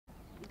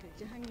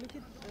Jahang,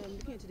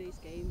 looking at today's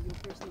game,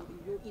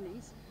 your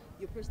innings,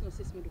 your personal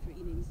assessment of your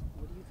innings.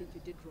 What do you think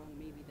you did wrong,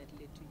 maybe that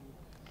led to you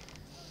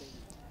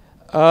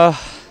failing? Uh,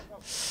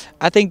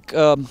 I think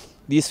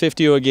these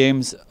 50 over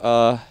games,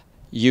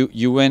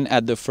 you win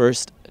at the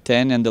first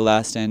 10 and the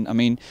last 10. I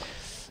mean,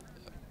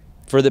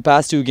 for the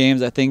past two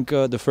games, I think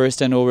the first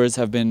 10 overs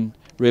have been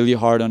really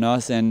hard on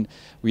us, and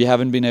we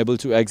haven't been able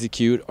to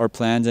execute our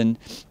plans. And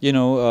you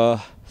know,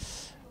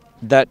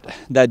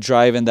 that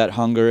drive and that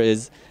hunger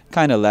is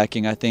kind of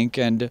lacking, I think.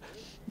 And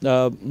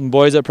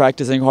boys are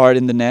practicing hard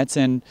in the nets,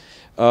 and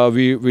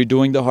we're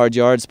doing the hard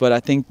yards. But I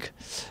think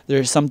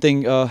there's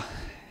something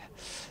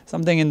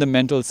in the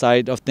mental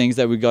side of things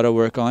that we got to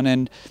work on,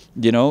 and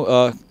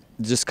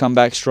just come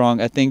back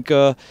strong. I think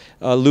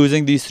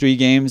losing these three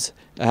games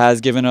has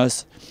given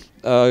us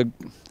a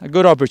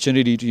good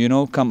opportunity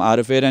to come out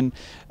of it and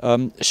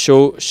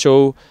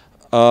show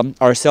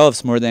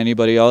ourselves more than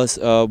anybody else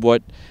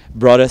what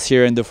brought us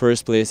here in the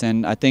first place.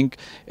 And I think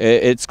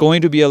it's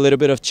going to be a little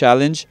bit of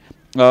challenge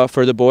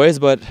for the boys,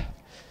 but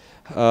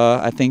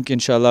I think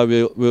inshallah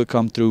we'll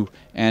come through,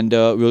 and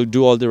we'll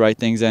do all the right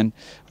things, and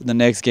the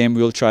next game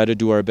we'll try to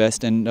do our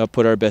best and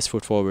put our best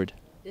foot forward.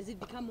 Does it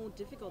become more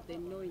difficult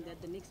then, knowing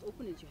that the next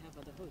opponent you have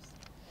are the hosts?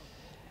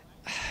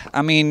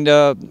 I mean,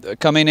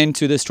 coming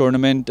into this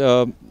tournament,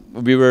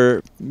 we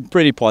were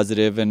pretty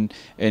positive and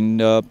in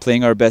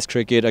playing our best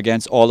cricket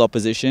against all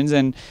oppositions,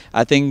 and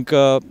I think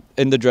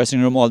in the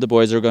dressing room all the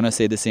boys are going to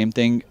say the same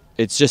thing.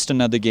 It's just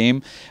another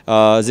game.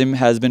 Zim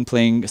has been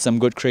playing some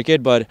good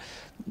cricket, but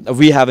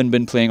we haven't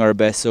been playing our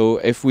best. So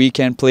if we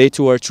can play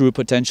to our true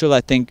potential,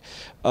 I think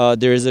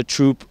there is a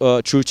true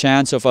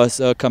chance of us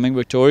coming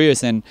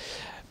victorious. And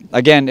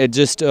again, it's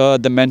just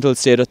the mental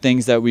state of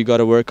things that we got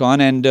to work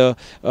on, and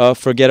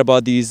forget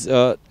about these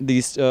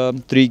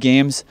three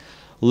games.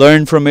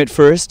 Learn from it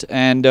first,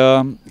 and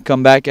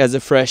come back as a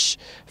fresh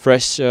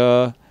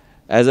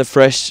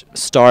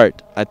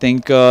start. I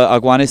think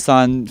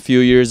Afghanistan a few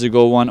years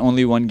ago won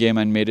only one game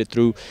and made it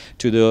through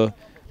to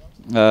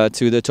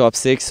the top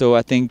six. So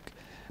I think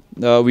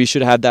we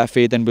should have that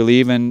faith and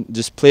believe, and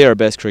just play our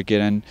best cricket,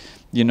 and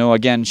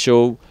again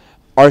show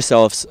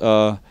ourselves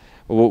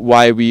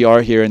why we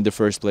are here in the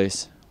first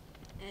place.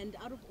 And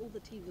out of all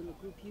the teams in the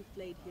group, you've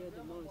played here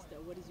the most.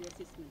 What is your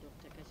assessment of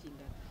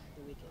Takashinga,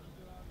 the wicket?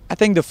 I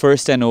think the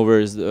first 10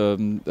 overs,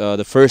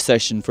 the first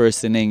session,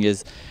 first inning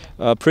is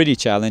pretty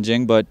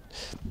challenging. But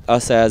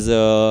us as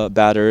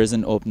batters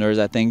and openers,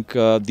 I think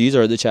these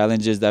are the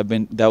challenges that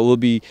will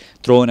be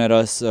thrown at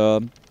us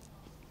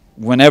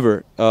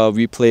whenever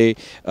we play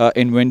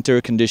in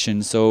winter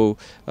conditions. So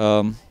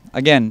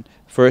again,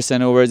 first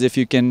 10 overs, if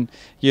you can,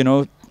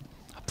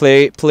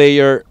 play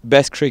your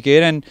best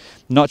cricket and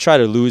not try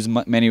to lose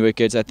many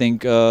wickets, I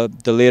think the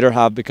later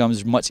half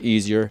becomes much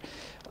easier.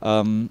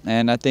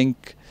 And I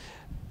think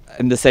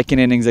in the second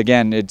innings,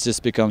 again, it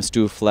just becomes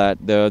too flat.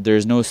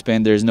 There's no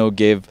spin, there's no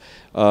give.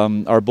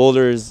 Our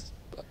bowlers,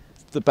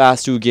 the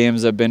past two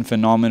games have been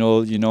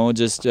phenomenal,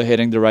 just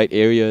hitting the right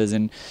areas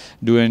and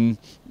doing,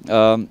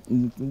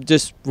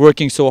 just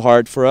working so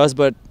hard for us.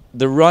 But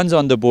the runs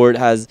on the board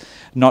has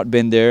not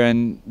been there,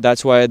 and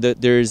that's why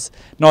there's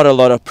not a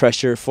lot of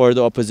pressure for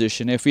the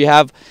opposition. If we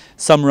have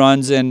some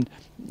runs and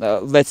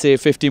let's say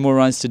 50 more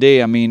runs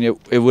today, I mean,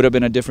 it would have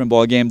been a different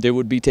ball game. They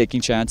would be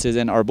taking chances,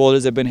 and our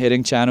bowlers have been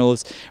hitting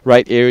channels,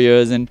 right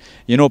areas, and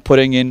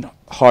putting in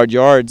hard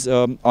yards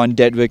on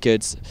dead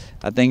wickets.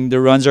 I think the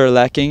runs are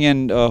lacking,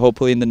 and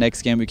hopefully in the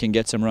next game we can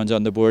get some runs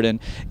on the board and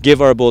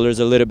give our bowlers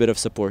a little bit of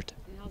support.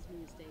 And how's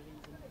Wednesday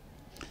against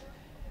Zimbabwe?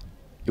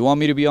 You want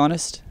me to be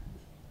honest?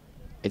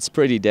 It's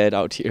pretty dead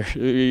out here.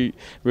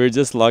 We're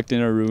just locked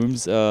in our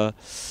rooms,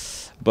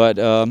 but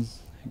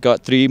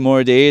got 3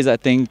 more days. I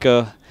think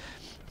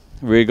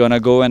we're gonna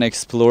go and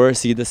explore,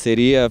 see the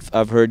city.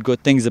 I've heard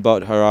good things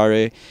about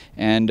Harare,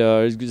 and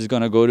just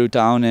gonna go to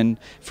town and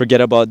forget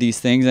about these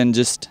things and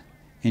just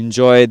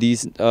enjoy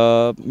these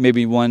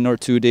maybe 1 or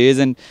 2 days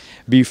and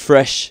be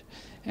fresh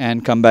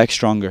and come back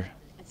stronger.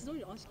 I just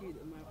wanted to ask you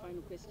my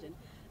final question.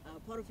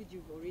 Part of it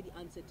you've already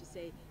answered to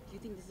say, do you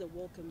think this is a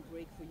welcome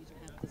break for you to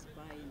have this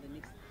bye in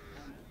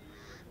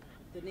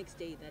the next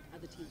day that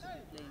other teams will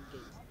be playing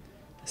games?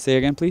 Say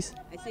again, please.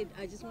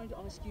 I just wanted to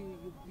ask you,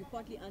 you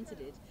partly answered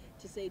it,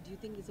 to say, do you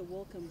think it's a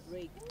welcome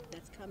break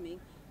that's coming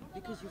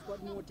because you've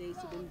got more days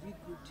to then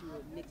regroup to your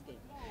next game?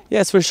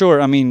 Yes, for sure.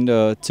 I mean,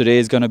 today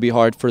is going to be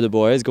hard for the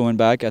boys going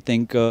back. I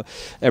think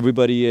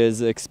everybody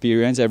is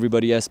experienced.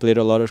 Everybody has played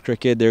a lot of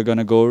cricket. They're going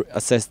to go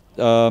assess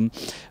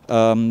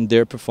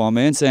their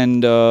performance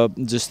and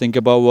just think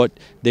about what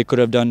they could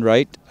have done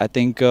right. I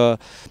think the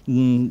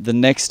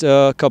next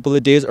couple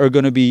of days are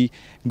going to be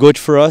good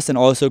for us, and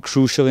also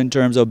crucial in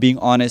terms of being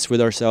honest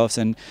with ourselves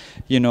and,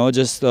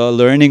 just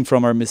learning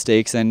from our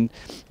mistakes and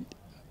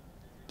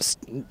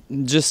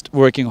just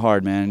working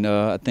hard, man.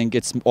 I think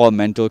it's all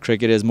mental.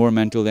 Cricket is more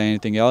mental than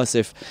anything else.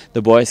 If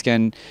the boys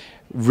can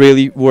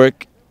really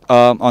work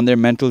on their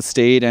mental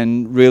state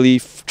and really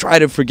try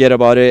to forget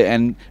about it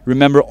and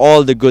remember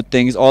all the good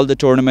things, all the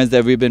tournaments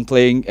that we've been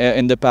playing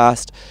in the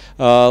past.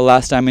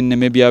 Last time in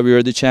Namibia, we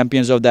were the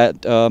champions of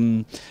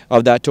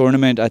that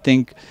tournament. I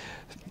think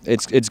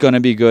it's going to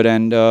be good,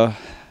 and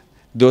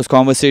those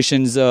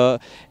conversations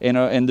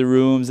in the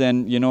rooms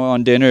and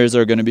on dinners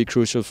are going to be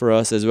crucial for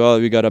us as well.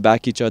 We got to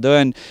back each other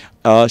and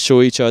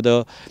show each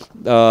other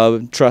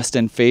trust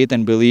and faith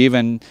and believe,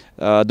 and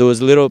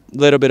those little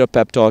bit of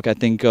pep talk, I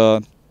think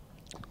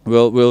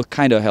will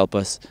kind of help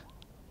us.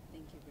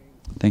 Thank you very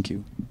much. Thank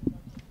you.